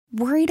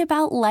Worried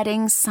about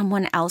letting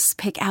someone else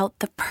pick out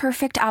the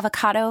perfect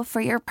avocado for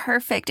your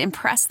perfect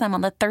impress them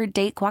on the third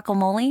date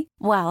guacamole?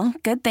 Well,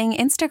 good thing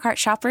Instacart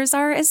shoppers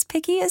are as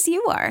picky as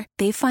you are.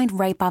 They find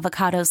ripe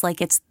avocados like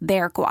it's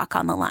their guac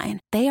on the line.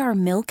 They are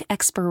milk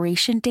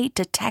expiration date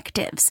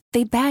detectives.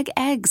 They bag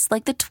eggs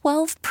like the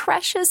 12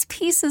 precious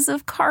pieces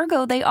of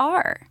cargo they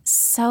are.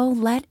 So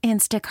let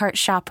Instacart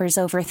shoppers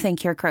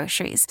overthink your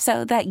groceries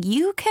so that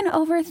you can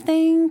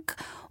overthink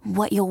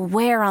what you'll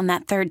wear on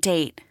that third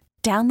date.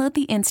 Download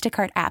the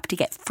Instacart app to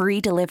get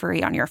free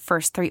delivery on your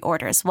first 3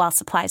 orders while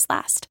supplies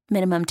last.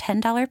 Minimum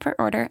 $10 per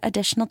order.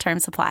 Additional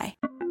terms apply.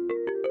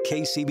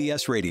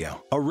 KCBS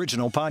Radio,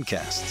 original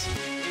podcasts.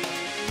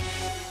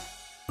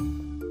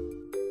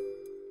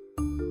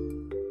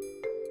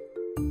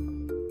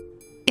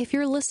 If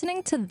you're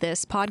listening to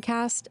this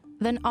podcast,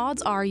 then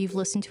odds are you've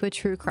listened to a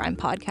true crime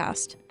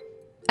podcast.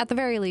 At the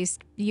very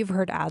least, you've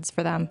heard ads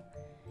for them.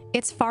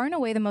 It's far and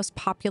away the most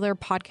popular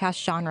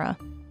podcast genre.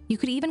 You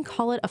could even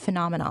call it a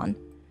phenomenon,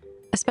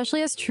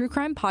 especially as true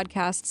crime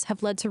podcasts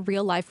have led to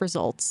real-life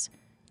results,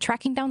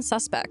 tracking down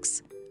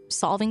suspects,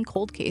 solving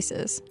cold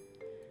cases.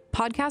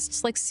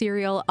 Podcasts like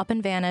Serial, Up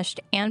and Vanished,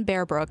 and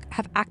Bear Brook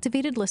have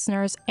activated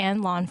listeners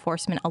and law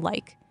enforcement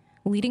alike,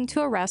 leading to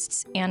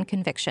arrests and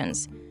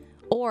convictions,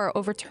 or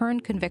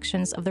overturned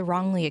convictions of the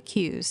wrongly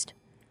accused.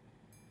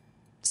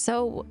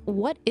 So,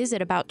 what is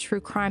it about true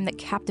crime that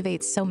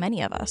captivates so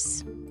many of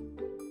us?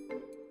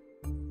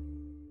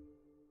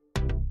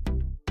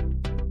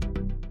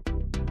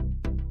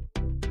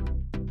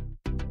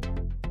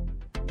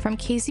 From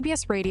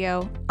KCBS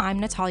Radio, I'm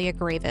Natalia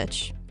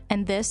Gurevich,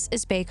 and this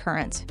is Bay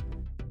Current.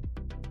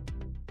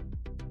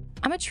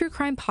 I'm a true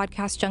crime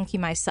podcast junkie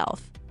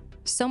myself,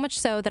 so much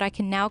so that I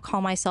can now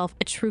call myself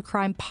a true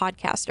crime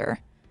podcaster.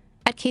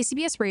 At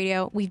KCBS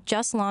Radio, we've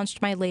just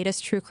launched my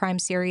latest true crime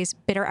series,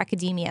 Bitter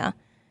Academia,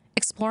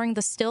 exploring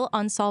the still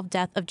unsolved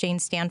death of Jane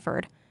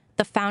Stanford,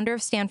 the founder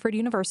of Stanford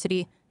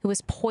University, who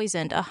was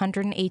poisoned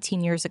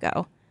 118 years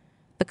ago,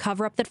 the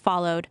cover-up that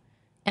followed,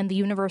 and the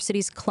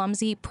university's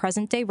clumsy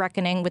present-day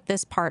reckoning with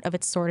this part of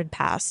its sordid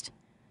past.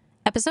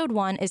 Episode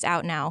 1 is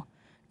out now.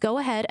 Go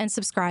ahead and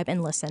subscribe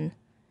and listen.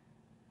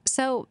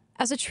 So,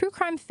 as a true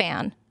crime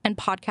fan and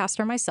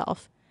podcaster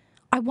myself,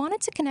 I wanted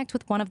to connect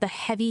with one of the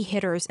heavy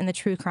hitters in the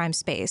true crime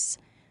space,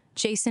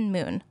 Jason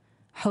Moon,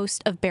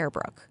 host of Bear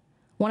Brook,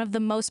 one of the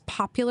most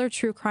popular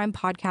true crime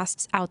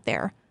podcasts out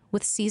there,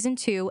 with Season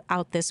 2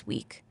 out this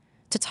week,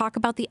 to talk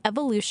about the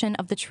evolution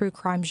of the true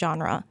crime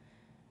genre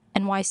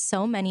and why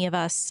so many of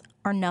us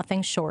are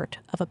nothing short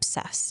of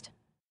obsessed.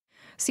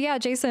 So yeah,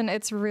 Jason,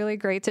 it's really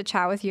great to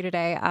chat with you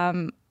today.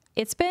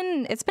 It's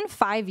been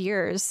 5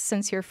 years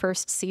since your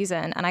first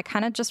season, and I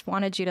kind of just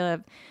wanted you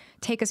to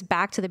take us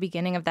back to the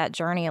beginning of that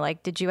journey.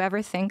 Like, did you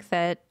ever think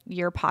that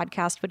your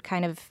podcast would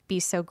kind of be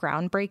so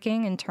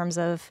groundbreaking in terms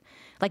of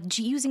like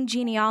using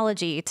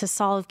genealogy to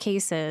solve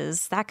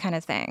cases, that kind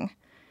of thing?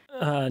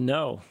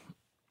 No,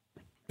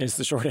 is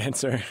the short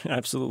answer.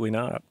 Absolutely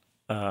not.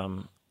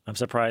 I'm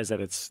surprised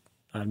that it's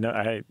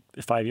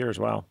 5 years.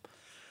 Wow.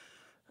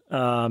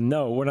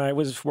 No, when I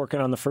was working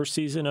on the first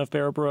season of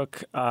Bear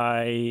Brook,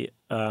 I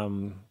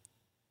thought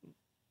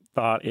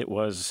it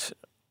was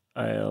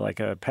like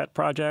a pet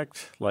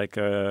project,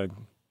 it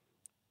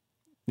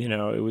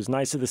was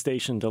nice of the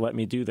station to let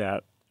me do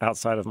that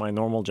outside of my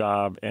normal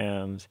job.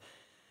 And,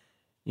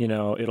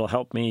 it'll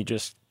help me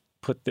just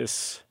put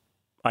this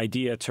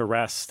idea to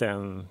rest,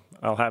 and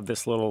I'll have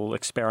this little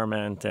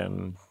experiment,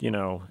 and,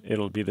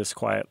 it'll be this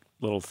quiet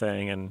little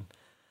thing, and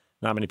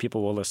not many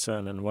people will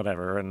listen and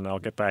whatever, and I'll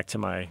get back to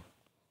my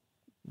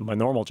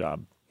normal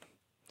job.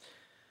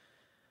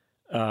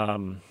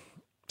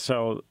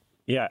 So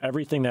yeah,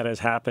 everything that has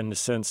happened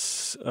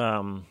since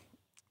the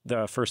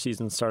first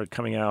season started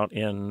coming out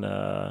in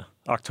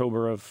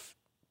October of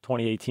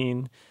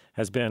 2018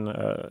 has been,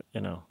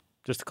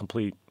 just a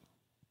complete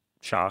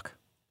shock.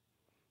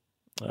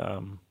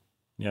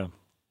 Yeah.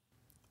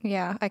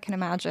 Yeah, I can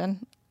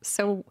imagine.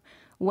 So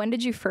when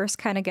did you first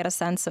kind of get a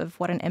sense of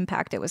what an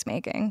impact it was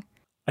making?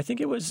 I think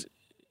it was,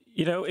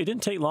 it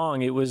didn't take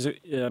long. It was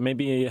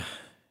maybe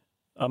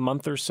a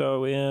month or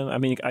so in. I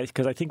mean,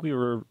 because I think we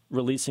were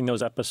releasing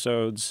those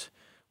episodes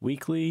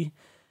weekly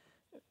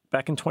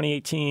back in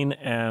 2018,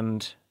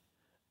 and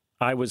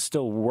I was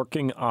still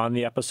working on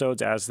the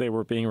episodes as they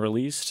were being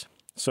released.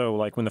 So,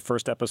 like, when the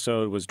first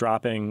episode was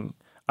dropping,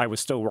 I was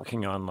still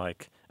working on,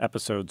 like,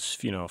 episodes,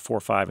 4,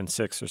 5, and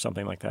 6 or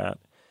something like that.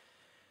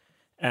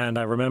 And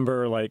I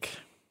remember, like,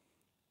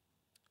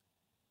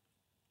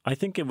 I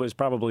think it was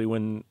probably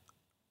when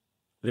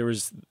there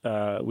was,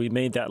 we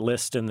made that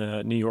list in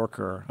the New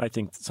Yorker, I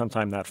think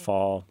sometime that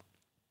fall.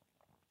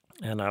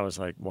 And I was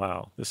like,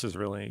 wow, this is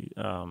really,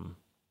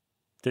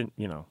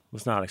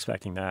 was not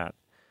expecting that.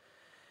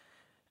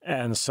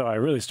 And so I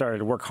really started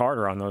to work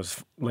harder on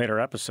those later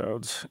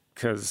episodes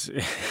because,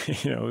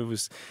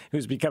 it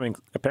was becoming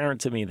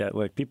apparent to me that,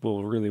 like,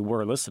 people really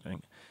were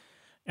listening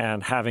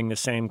and having the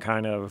same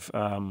kind of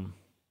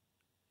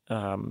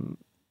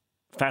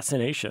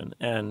fascination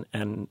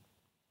and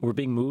were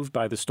being moved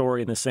by the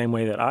story in the same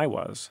way that I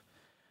was.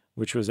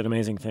 which was an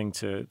amazing thing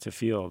to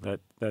feel that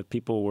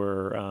people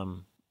were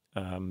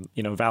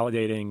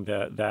validating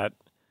that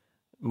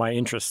my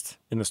interest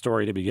in the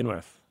story to begin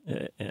with,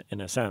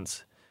 in a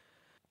sense.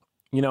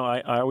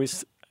 I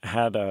always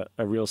had a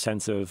real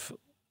sense of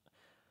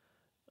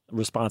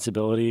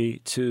responsibility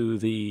to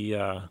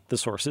the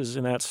sources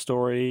in that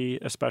story,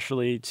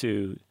 especially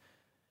to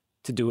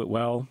do it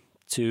well,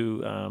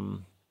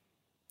 to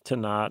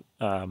not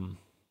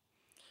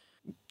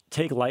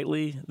take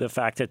lightly the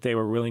fact that they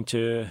were willing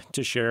to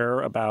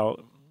share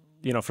about,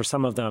 for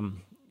some of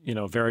them,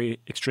 very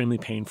extremely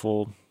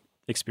painful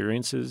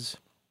experiences,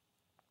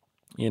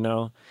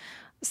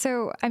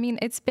 So, I mean,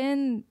 it's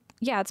been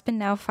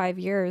now 5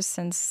 years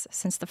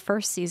since the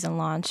first season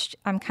launched.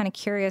 I'm kind of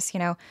curious,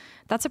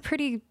 that's a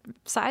pretty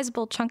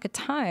sizable chunk of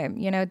time.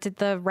 Did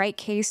the right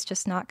case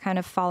just not kind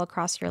of fall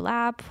across your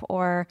lap,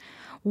 or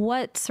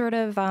what sort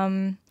of,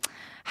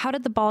 how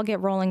did the ball get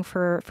rolling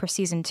for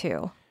season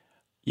 2?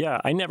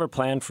 Yeah, I never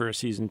planned for a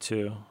season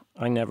 2.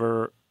 I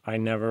never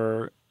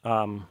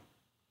thought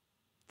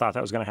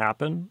that was going to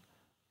happen.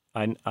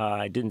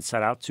 I didn't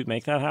set out to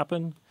make that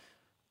happen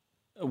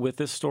with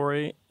this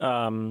story.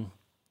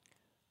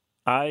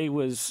 I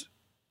was,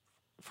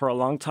 for a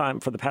long time,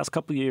 for the past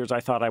couple of years, I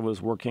thought I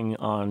was working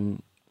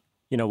on,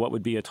 what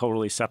would be a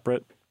totally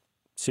separate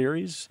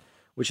series,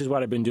 which is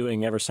what I've been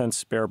doing ever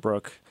since Bear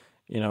Brook.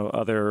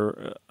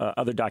 Other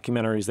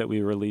documentaries that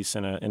we release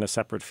in a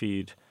separate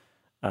feed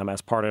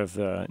as part of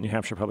the New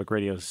Hampshire Public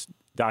Radio's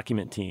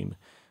document team,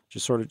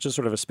 just sort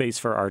of a space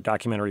for our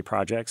documentary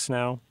projects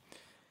now.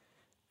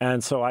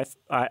 And so I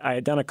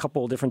had done a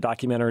couple of different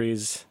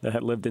documentaries that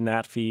had lived in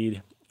that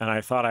feed, and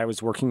I thought I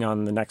was working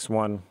on the next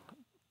one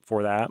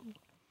for that.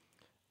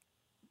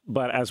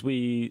 But as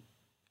we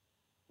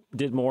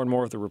did more and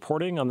more of the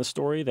reporting on the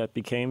story that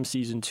became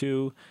season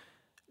 2,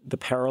 the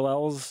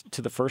parallels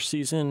to the first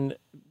season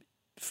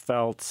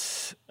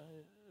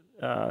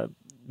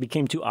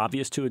became too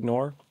obvious to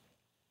ignore.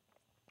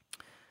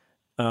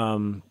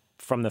 From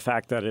the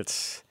fact that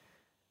it's,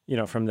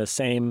 from the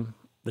same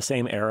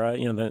era,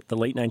 the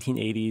late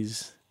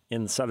 1980s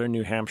in southern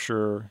New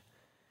Hampshire,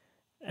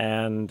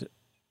 and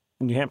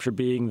New Hampshire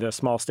being the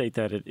small state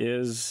that it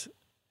is,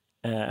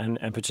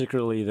 and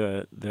particularly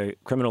the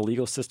criminal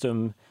legal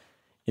system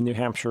in New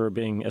Hampshire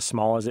being as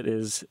small as it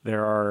is,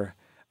 there are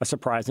a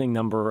surprising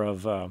number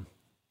of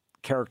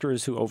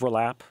characters who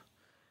overlap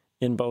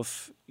in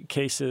both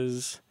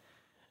cases.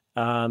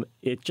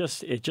 It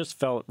just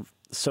felt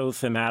so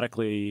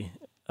thematically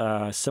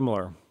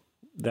similar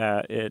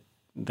that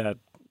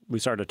we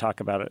started to talk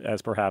about it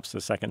as perhaps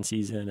the second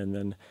season. And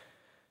then,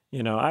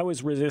 I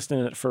was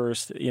resistant at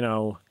first.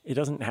 It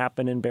doesn't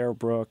happen in Bear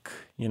Brook.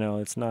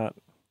 It's not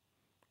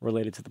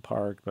related to the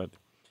park. But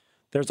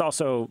there's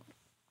also,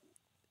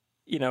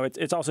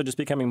 it's also just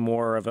becoming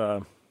more of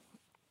a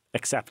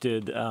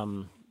accepted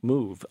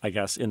move, I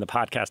guess, in the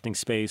podcasting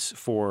space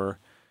for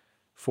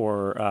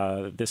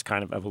this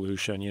kind of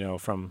evolution,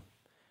 from,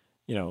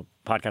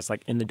 podcasts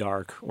like In the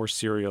Dark or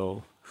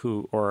Serial,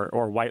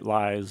 or White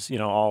Lies,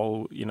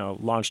 all,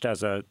 launched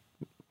as a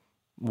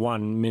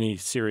one mini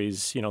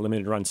series,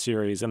 limited run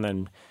series, and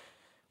then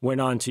went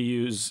on to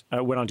use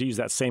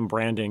that same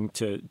branding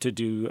to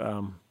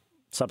do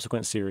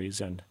subsequent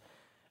series. And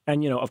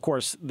of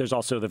course, there's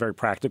also the very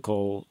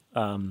practical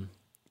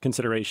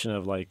consideration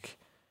of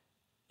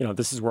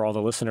this is where all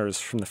the listeners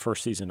from the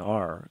first season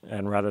are.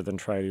 And rather than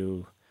try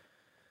to,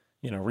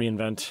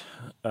 reinvent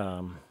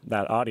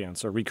that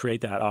audience or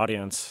recreate that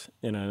audience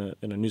in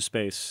a new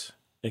space,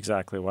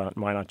 exactly,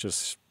 why not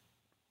just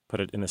put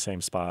it in the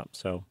same spot?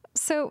 So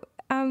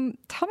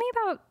tell me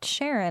about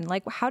Sharon.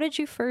 How did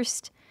you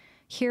first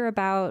hear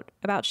about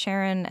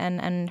Sharon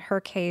and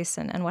her case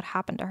and what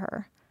happened to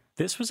her?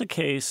 This was a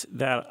case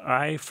that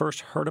I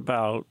first heard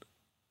about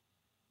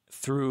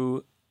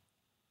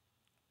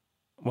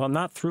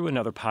not through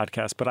another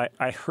podcast, but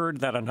I heard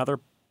that another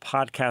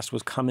podcast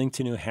was coming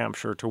to New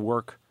Hampshire to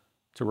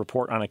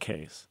report on a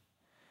case.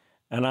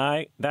 And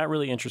that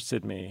really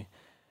interested me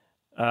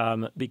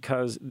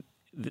because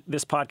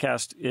this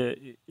podcast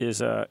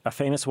is a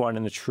famous one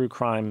in the true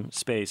crime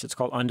space. It's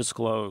called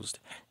Undisclosed,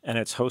 and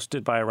it's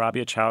hosted by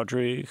Rabia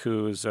Chaudhry,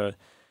 who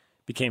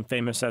became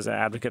famous as an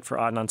advocate for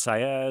Adnan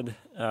Syed,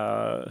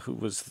 who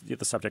was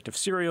the subject of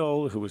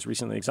Serial, who was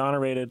recently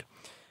exonerated.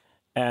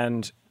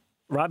 And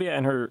Rabia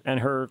and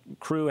her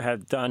crew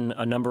had done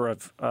a number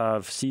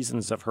of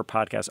seasons of her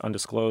podcast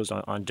Undisclosed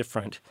on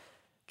different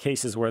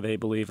cases where they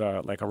believe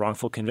a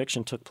wrongful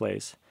conviction took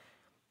place,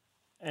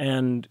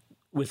 and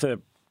with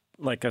a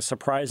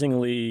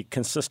surprisingly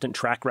consistent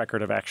track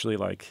record of actually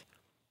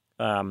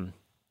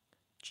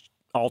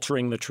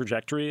altering the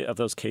trajectory of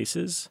those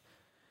cases.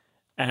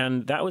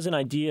 And that was an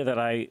idea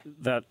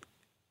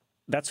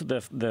that's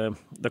the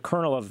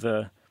kernel of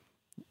the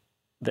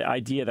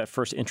idea that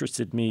first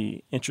interested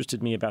me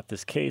about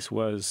this case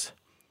was,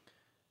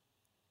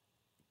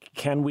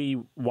 can we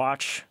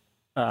watch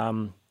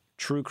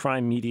true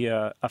crime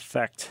media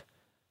affect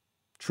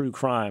true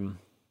crime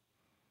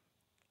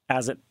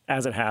as it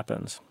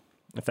happens,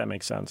 if that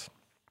makes sense?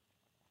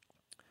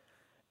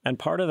 And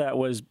part of that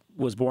was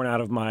born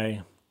out of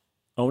my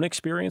own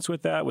experience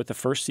with that, with the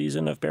first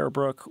season of Bear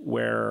Brook,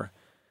 where,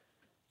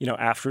 you know,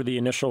 after the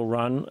initial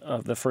run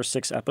of the first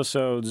 6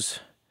 episodes,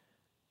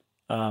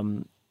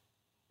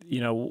 you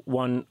know,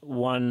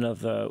 one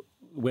of the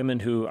women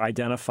who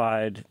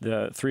identified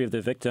the 3 of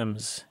the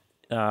victims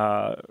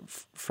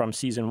from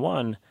season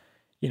 1,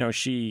 you know,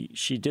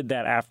 she did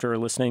that after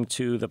listening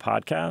to the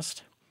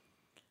podcast,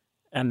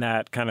 and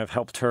that kind of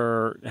helped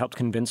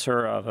convince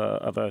her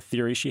of a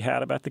theory she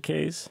had about the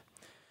case.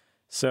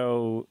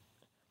 So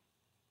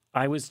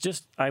I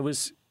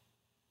was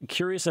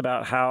curious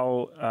about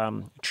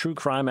how true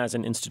crime as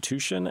an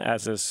institution,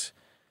 as this,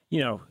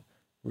 you know,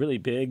 really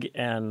big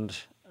and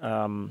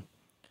kind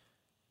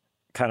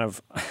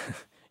of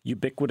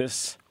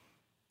ubiquitous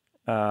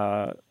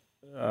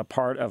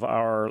part of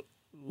our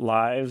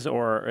lives,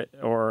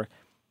 or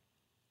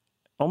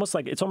almost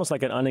like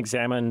an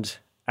unexamined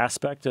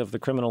aspect of the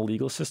criminal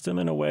legal system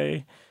in a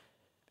way,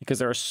 because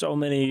there are so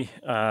many,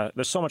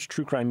 there's so much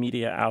true crime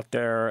media out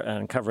there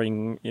and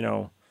covering, you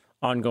know,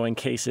 ongoing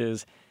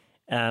cases,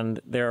 and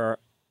there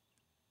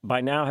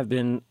by now have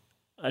been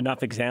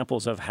enough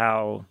examples of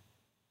how,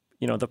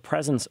 you know, the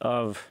presence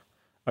of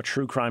a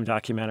true crime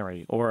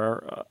documentary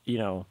or you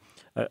know,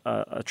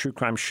 a true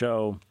crime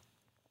show,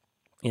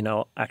 you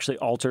know, actually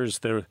alters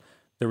the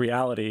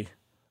reality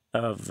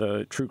of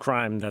the true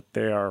crime that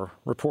they are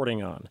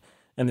reporting on.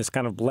 And this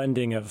kind of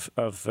blending of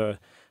the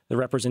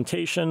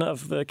representation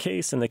of the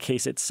case and the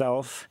case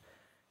itself,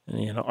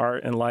 and, you know,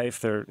 art and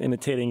life, they're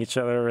imitating each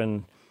other.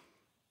 And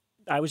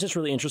I was just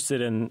really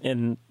interested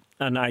in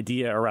an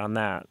idea around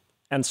that.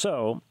 And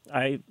so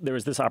there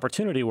was this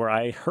opportunity where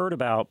I heard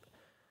about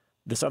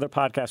this other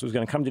podcast was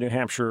going to come to New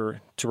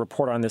Hampshire to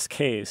report on this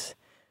case,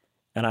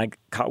 and I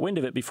caught wind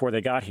of it before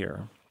they got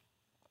here.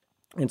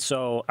 And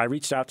so I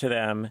reached out to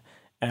them,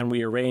 and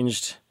we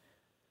arranged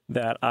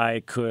that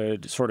I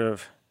could sort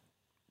of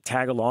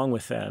tag along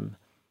with them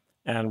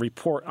and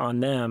report on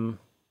them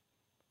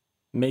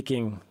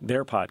making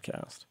their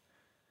podcast.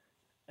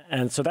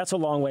 And so that's a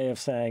long way of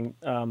saying,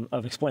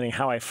 of explaining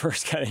how I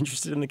first got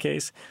interested in the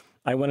case.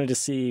 I wanted to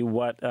see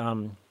what,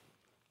 I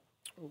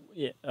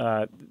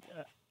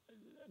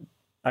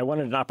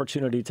wanted an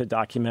opportunity to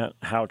document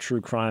how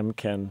true crime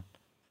can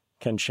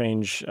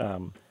change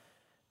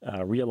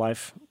real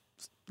life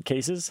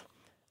cases.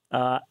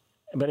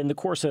 But in the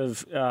course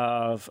of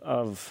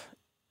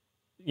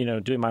you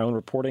know, doing my own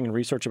reporting and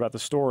research about the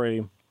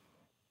story,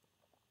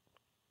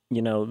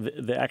 you know,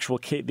 the actual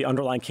case, the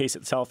underlying case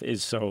itself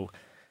is so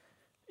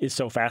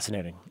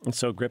fascinating and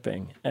so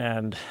gripping.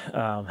 And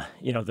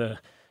you know, the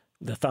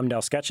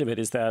thumbnail sketch of it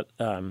is that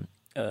a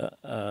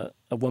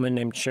woman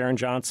named Sharon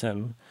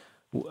Johnson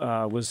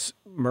was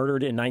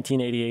murdered in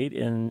 1988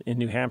 in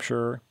New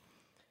Hampshire,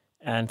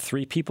 and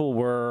 3 people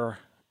were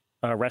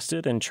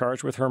arrested and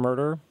charged with her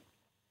murder.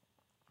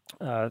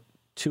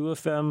 2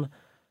 of them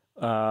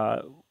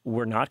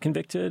were not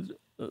convicted.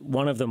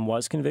 One of them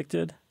was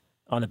convicted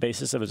on the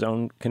basis of his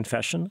own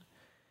confession.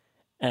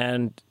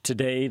 And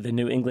today, the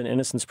New England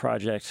Innocence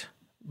Project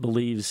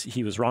believes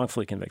he was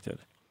wrongfully convicted,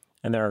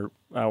 and they're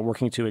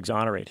working to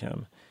exonerate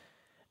him.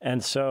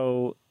 And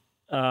so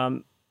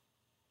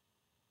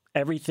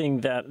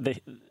everything that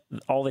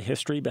all the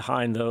history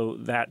behind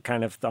that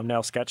kind of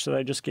thumbnail sketch that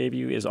I just gave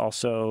you is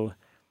also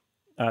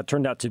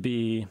turned out to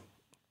be,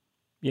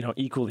 you know,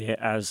 equally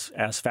as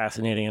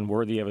fascinating and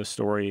worthy of a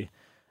story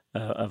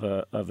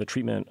of the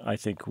treatment I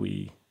think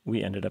we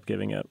ended up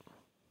giving it.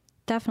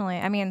 Definitely.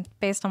 I mean,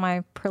 based on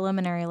my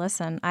preliminary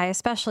listen, I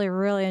especially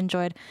really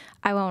enjoyed,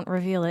 I won't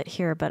reveal it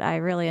here, but I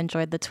really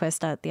enjoyed the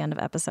twist at the end of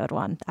episode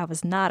 1. I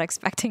was not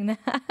expecting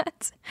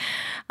that.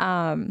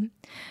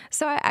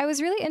 So I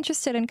was really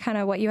interested in kind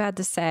of what you had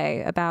to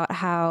say about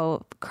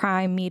how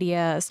crime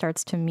media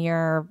starts to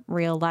mirror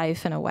real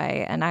life in a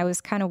way. And I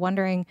was kind of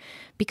wondering,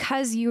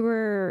 because you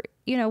were,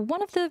 you know,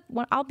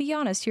 I'll be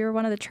honest, you were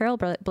one of the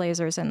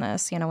trailblazers in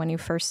this, you know, when you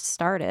first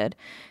started.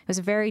 It was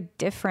a very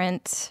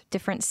different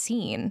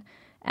scene.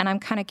 And I'm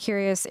kind of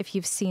curious if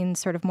you've seen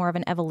sort of more of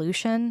an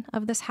evolution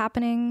of this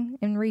happening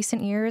in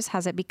recent years.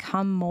 Has it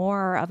become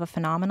more of a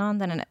phenomenon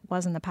than it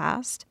was in the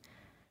past?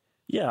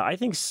 Yeah, I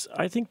think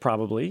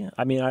probably.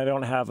 I mean, I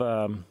don't have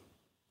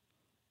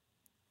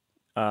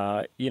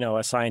you know,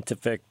 a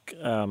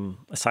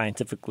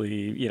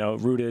scientifically, you know,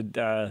 rooted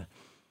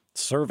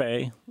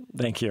survey.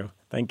 Thank you.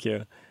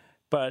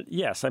 But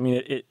yes, I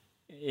mean,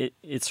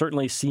 it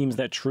certainly seems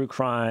that true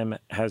crime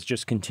has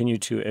just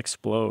continued to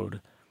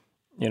explode,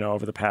 you know,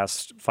 over the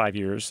past 5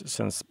 years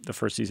since the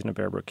first season of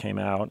Bear Brook came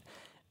out.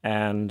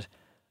 And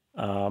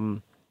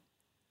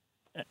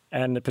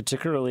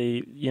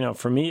particularly, you know,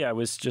 for me, I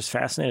was just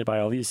fascinated by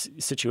all these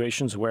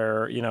situations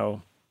where, you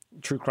know,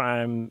 true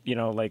crime, you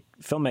know, like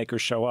filmmakers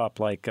show up,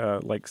 like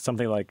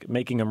something like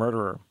Making a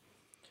Murderer.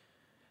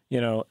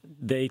 You know,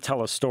 they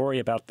tell a story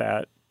about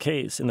that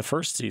case in the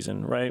first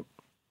season, right?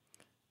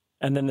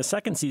 And then the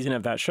second season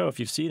of that show, if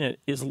you've seen it,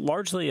 is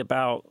largely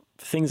about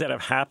things that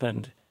have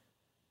happened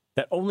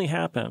that only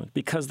happened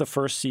because the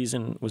first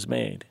season was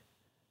made.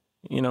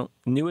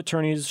 new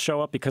attorneys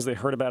show up because they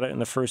heard about it in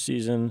the first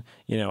season,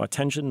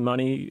 attention,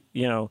 money,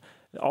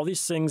 all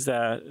these things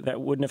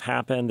that wouldn't have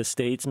happened. The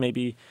states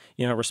maybe,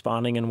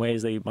 responding in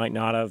ways they might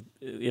not have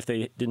if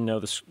they didn't know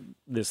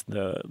the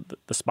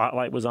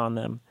spotlight was on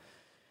them.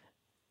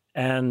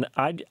 And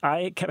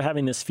I kept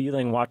having this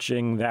feeling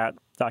watching that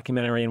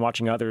documentary and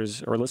watching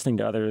others or listening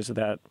to others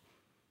that,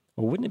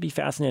 well, wouldn't it be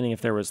fascinating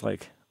if there was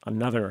like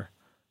another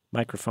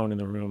microphone in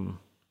the room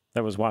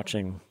that was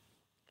watching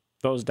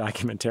those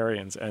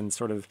documentarians and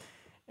sort of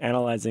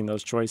analyzing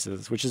those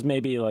choices, which is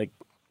maybe like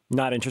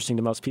not interesting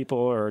to most people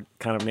or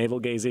kind of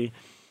navel-gazy.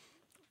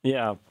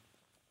 Yeah,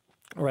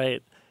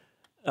 right.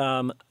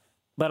 But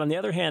on the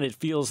other hand, it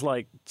feels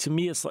like, to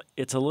me,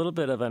 it's a little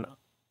bit of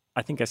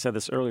I think I said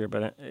this earlier,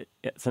 but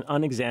it's an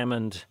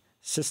unexamined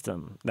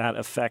system that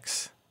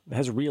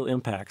has real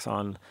impacts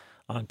on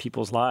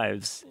people's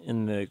lives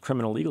in the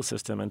criminal legal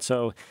system. And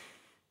so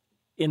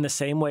in the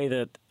same way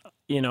that,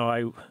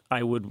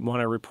 I would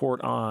want to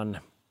report on,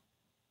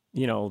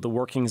 the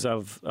workings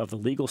of the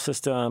legal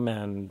system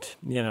and,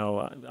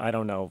 I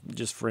don't know,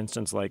 just for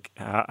instance, like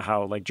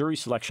how like jury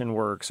selection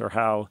works or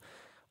how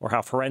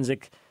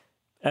forensic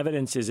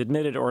evidence is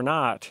admitted or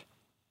not,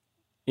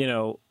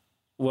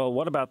 well,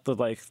 what about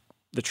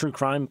the true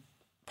crime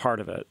part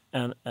of it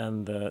and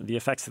the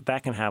effects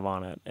that can have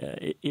on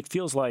it? It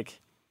feels like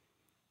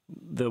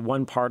the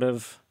one part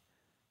of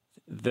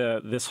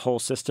this whole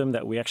system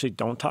that we actually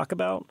don't talk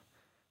about,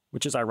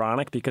 which is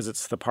ironic because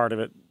it's the part of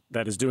it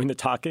that is doing the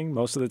talking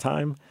most of the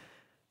time.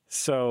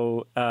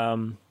 So,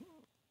 and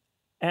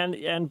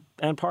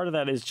part of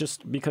that is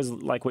just because,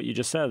 like what you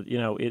just said,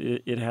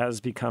 it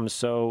has become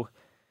so.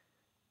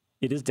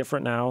 It is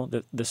different now.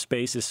 The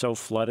space is so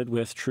flooded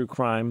with true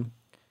crime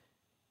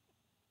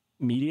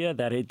media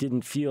that it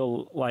didn't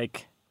feel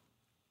like,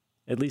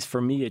 at least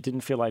for me, it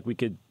didn't feel like we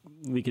could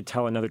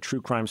tell another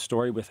true crime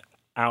story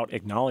without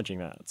acknowledging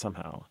that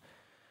somehow,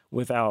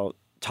 without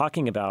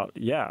talking about,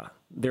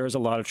 there's a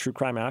lot of true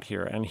crime out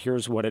here, and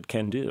here's what it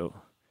can do.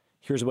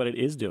 Here's what it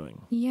is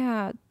doing.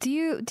 Yeah. Do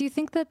you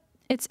think that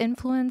its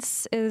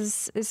influence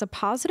is a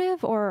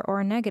positive or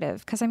a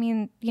negative? Because, I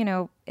mean,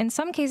 in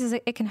some cases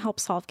it can help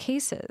solve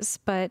cases,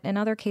 but in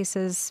other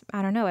cases,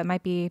 I don't know, it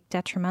might be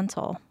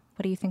detrimental.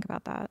 What do you think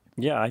about that?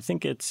 Yeah, I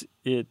think it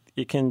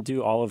can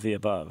do all of the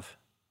above.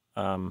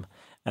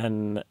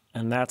 And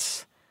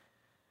that's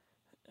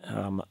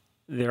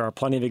there are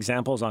plenty of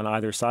examples on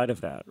either side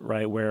of that,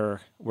 right? Where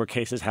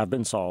cases have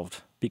been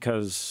solved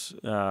because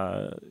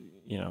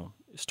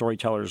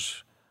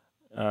storytellers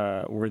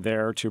were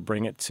there to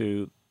bring it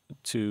to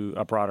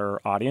a broader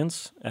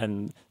audience,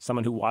 and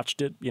someone who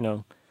watched it,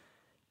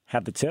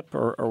 had the tip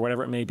or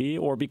whatever it may be,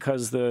 or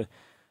because the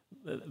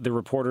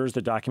reporters,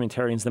 the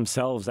documentarians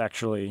themselves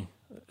actually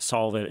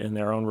solve it in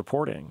their own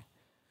reporting.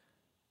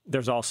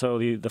 There's also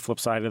the flip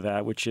side of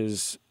that, which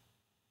is,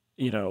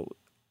 the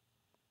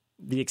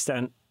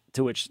extent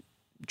to which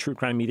true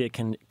crime media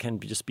can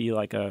just be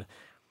like a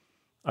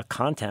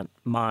content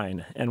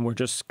mine, and we're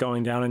just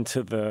going down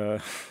into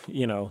the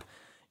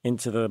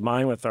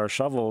mine with our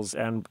shovels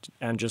and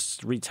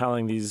just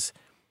retelling these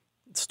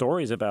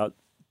stories about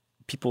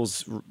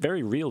people's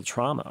very real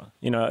trauma.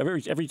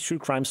 Every true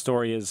crime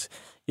story is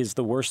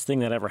the worst thing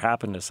that ever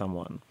happened to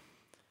someone.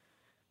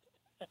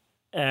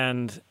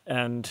 And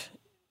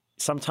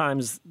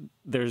sometimes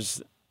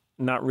there's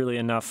not really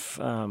enough.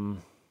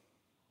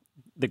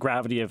 The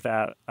gravity of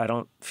that, I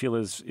don't feel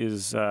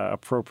is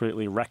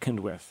appropriately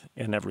reckoned with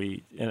in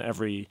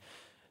every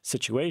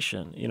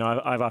situation.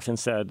 I've often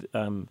said,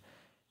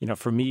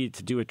 for me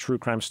to do a true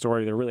crime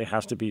story, there really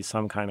has to be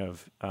some kind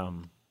of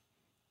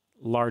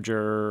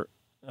larger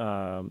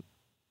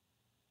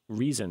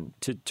reason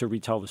to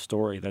retell the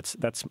story.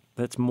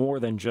 That's more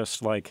than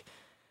just like,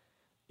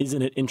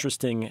 isn't it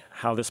interesting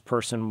how this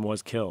person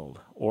was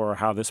killed or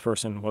how this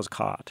person was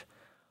caught?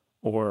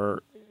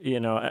 Or,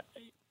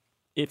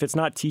 if it's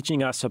not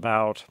teaching us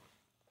about,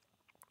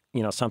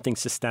 something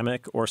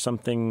systemic or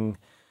something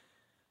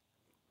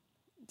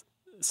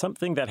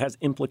that has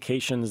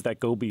implications that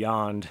go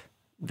beyond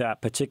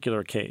that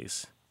particular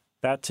case,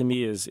 that to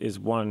me is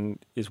one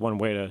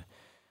way to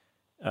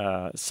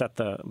set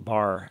the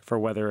bar for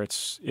whether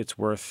it's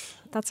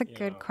worth. That's a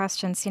good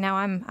question. See, now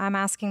I'm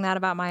asking that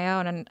about my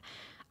own, and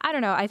I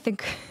don't know. I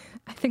think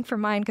for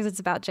mine, because it's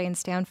about Jane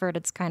Stanford,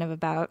 it's kind of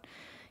about,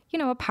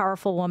 a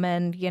powerful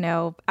woman,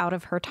 out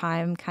of her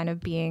time, kind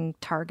of being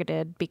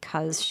targeted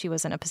because she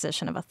was in a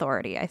position of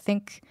authority. I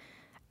think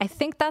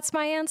that's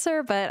my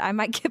answer, but I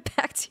might get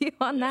back to you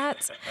on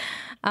that.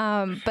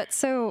 But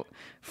so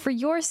for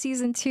your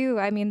season 2,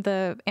 I mean,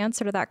 the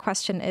answer to that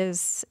question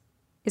is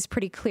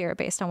pretty clear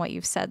based on what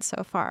you've said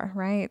so far,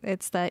 right?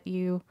 It's that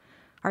you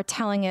are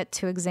telling it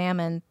to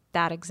examine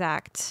that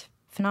exact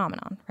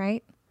phenomenon,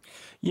 right?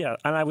 Yeah,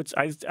 and I would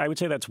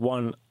say that's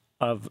one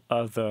of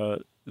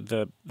the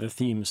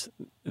themes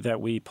that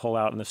we pull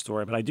out in the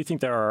story. But I do think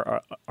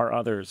there are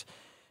others,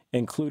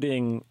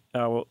 including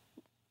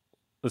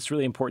what's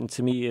really important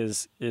to me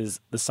is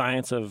the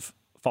science of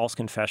false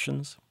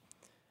confessions,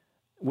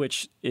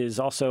 which is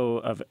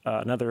also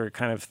another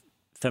kind of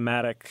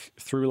thematic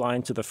through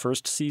line to the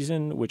first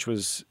season, which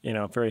was,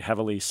 very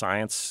heavily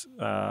science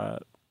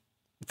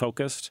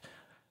focused,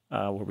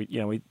 where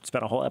we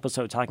spent a whole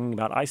episode talking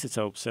about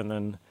isotopes, and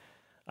then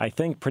I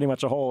think pretty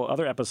much a whole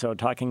other episode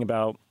talking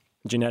about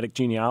genetic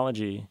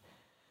genealogy.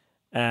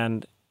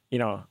 And,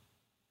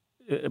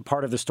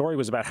 part of the story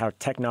was about how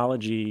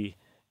technology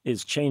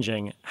is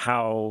changing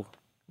how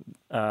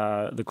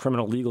the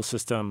criminal legal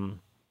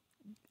system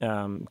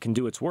can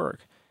do its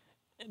work.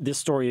 This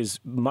story is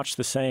much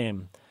the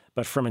same,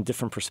 but from a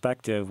different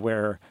perspective,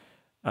 where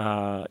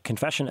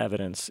confession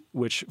evidence,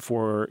 which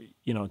for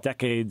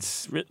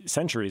decades,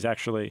 centuries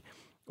actually,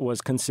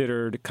 was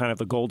considered kind of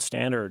the gold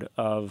standard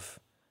of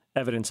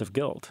evidence of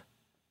guilt.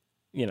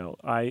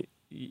 Why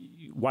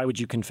would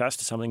you confess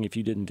to something if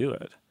you didn't do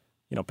it?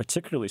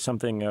 Particularly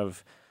something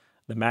of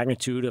the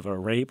magnitude of a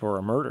rape or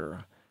a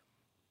murder.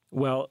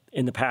 Well,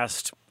 in the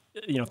past,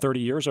 30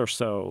 years or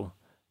so,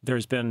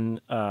 there's been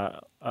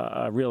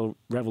a real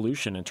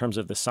revolution in terms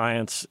of the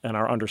science and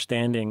our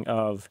understanding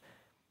of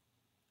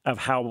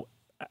how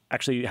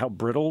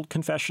brittle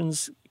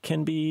confessions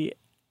can be,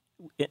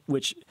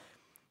 which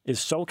is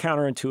so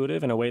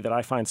counterintuitive in a way that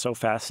I find so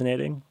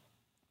fascinating,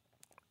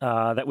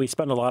 that we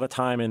spend a lot of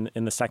time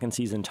in the second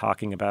season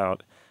talking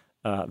about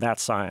that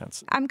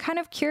science. I'm kind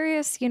of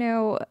curious,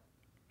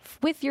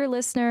 with your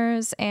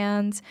listeners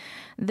and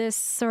this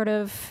sort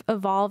of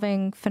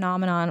evolving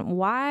phenomenon,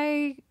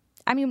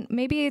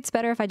 maybe it's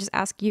better if I just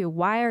ask you,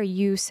 why are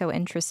you so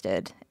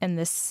interested in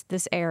this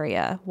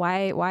area?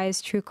 Why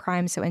is true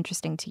crime so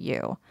interesting to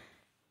you?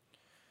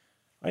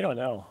 I don't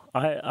know.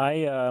 I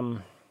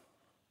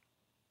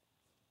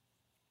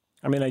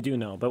do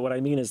know, but what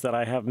I mean is that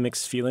I have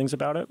mixed feelings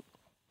about it.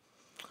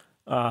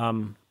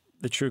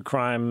 The true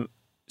crime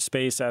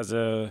space as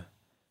a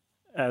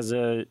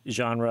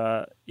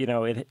genre,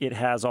 it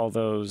has all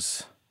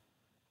those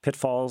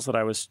pitfalls that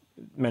I was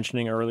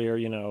mentioning earlier,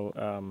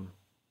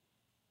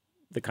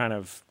 the kind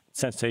of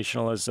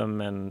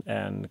sensationalism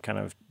and kind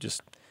of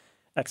just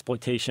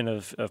exploitation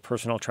of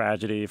personal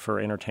tragedy for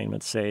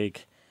entertainment's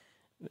sake.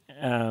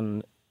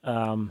 And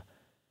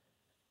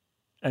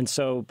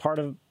so part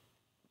of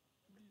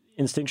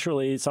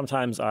instinctually,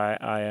 sometimes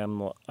I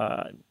am,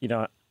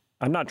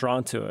 I'm not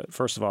drawn to it.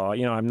 First of all,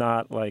 I'm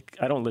not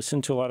I don't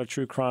listen to a lot of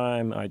true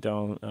crime. I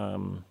don't.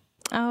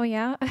 Oh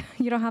yeah,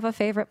 you don't have a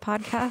favorite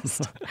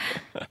podcast?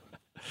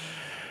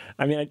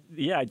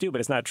 I do, but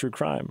it's not true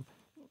crime.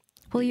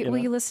 Will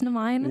you listen to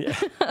mine?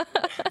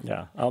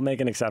 Yeah, I'll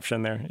make an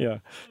exception there. Yeah,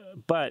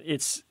 but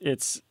it's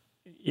at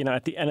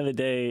the end of the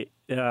day,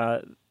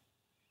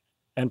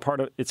 and part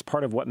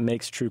of what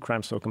makes true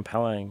crime so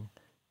compelling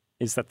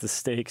is that the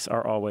stakes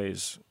are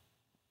always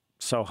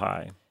so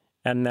high.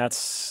 And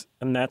that's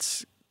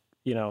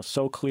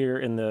so clear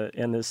in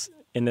this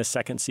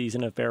second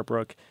season of Bear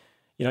Brook,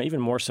 even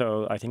more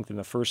so I think than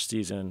the first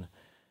season,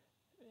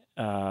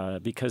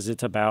 because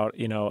it's about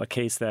a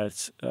case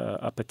that's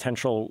a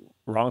potential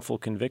wrongful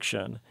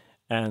conviction,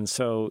 and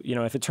so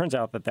if it turns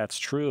out that that's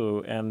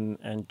true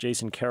and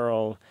Jason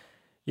Carroll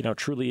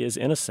truly is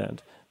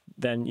innocent,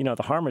 then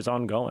the harm is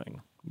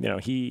ongoing.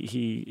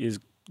 He is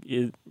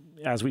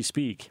as we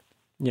speak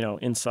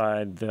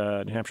inside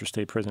the New Hampshire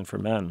State Prison for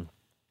Men.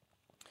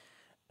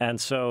 And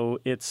so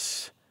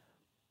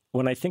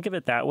when I think of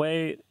it that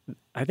way,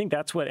 I think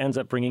that's what ends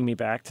up bringing me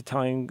back to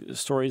telling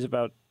stories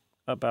about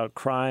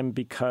crime,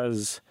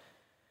 because,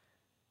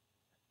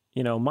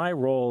 my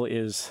role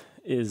is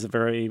a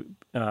very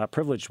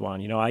privileged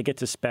one. I get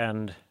to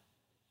spend,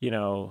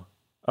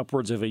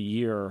 upwards of a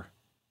year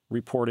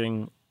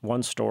reporting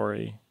one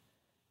story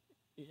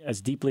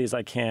as deeply as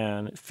I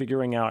can,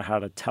 figuring out how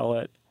to tell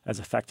it as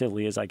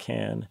effectively as I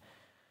can,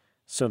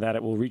 so that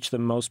it will reach the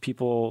most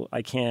people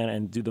I can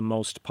and do the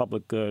most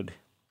public good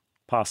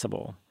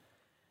possible.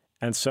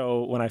 And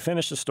so when I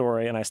finish the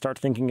story and I start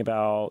thinking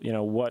about,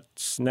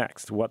 what's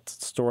next, what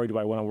story do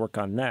I want to work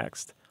on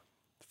next,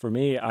 for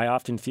me, I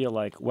often feel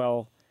like,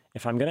 well,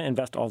 if I'm going to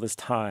invest all this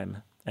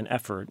time and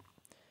effort,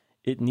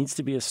 it needs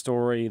to be a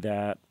story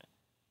that,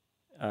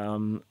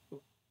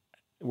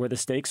 where the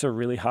stakes are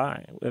really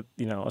high,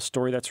 a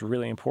story that's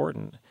really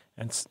important.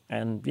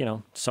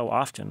 And so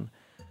often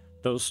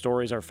those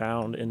stories are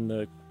found in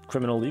the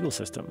criminal legal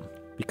system,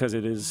 because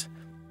it is,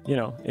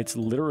 it's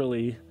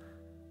literally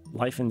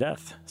life and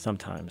death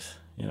sometimes,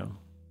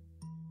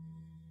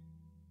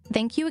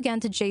 Thank you again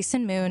to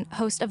Jason Moon,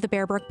 host of the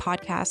Bear Brook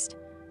podcast.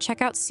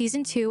 Check out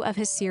season 2 of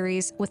his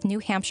series with New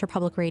Hampshire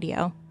Public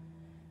Radio.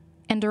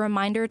 And a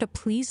reminder to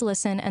please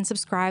listen and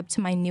subscribe to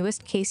my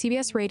newest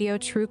KCBS Radio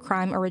true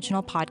crime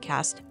original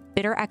podcast,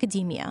 Bitter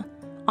Academia,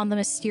 on the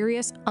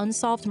mysterious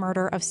unsolved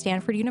murder of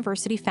Stanford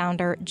University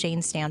founder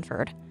Jane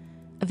Stanford.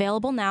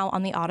 Available now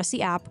on the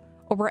Odyssey app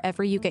or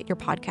wherever you get your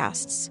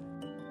podcasts.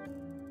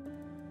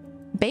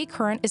 Bay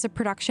Current is a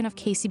production of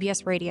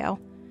KCBS Radio.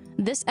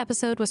 This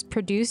episode was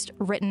produced,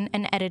 written,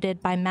 and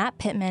edited by Matt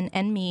Pittman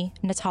and me,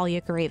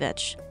 Natalia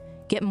Gurevich.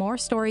 Get more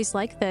stories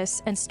like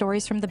this and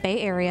stories from the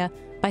Bay Area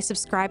by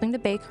subscribing to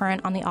Bay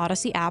Current on the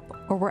Odyssey app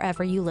or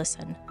wherever you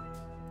listen.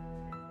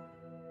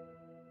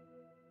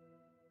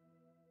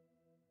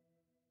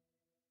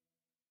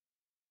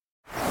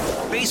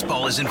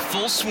 baseball is in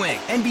full swing.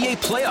 NBA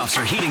playoffs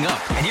are heating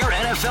up, and your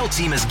NFL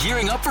team is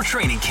gearing up for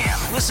training camp.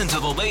 Listen to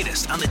the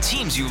latest on the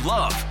teams you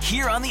love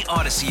here on the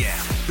Odyssey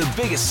app. The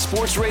biggest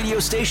sports radio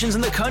stations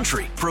in the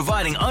country,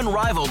 providing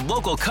unrivaled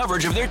local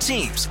coverage of their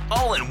teams,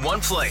 all in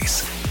one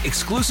place.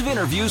 Exclusive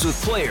interviews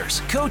with players,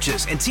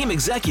 coaches, and team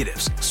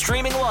executives,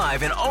 streaming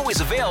live and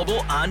always available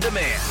on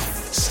demand.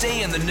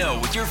 Stay in the know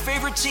with your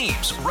favorite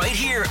teams right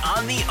here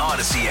on the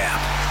Odyssey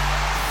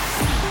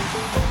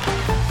app.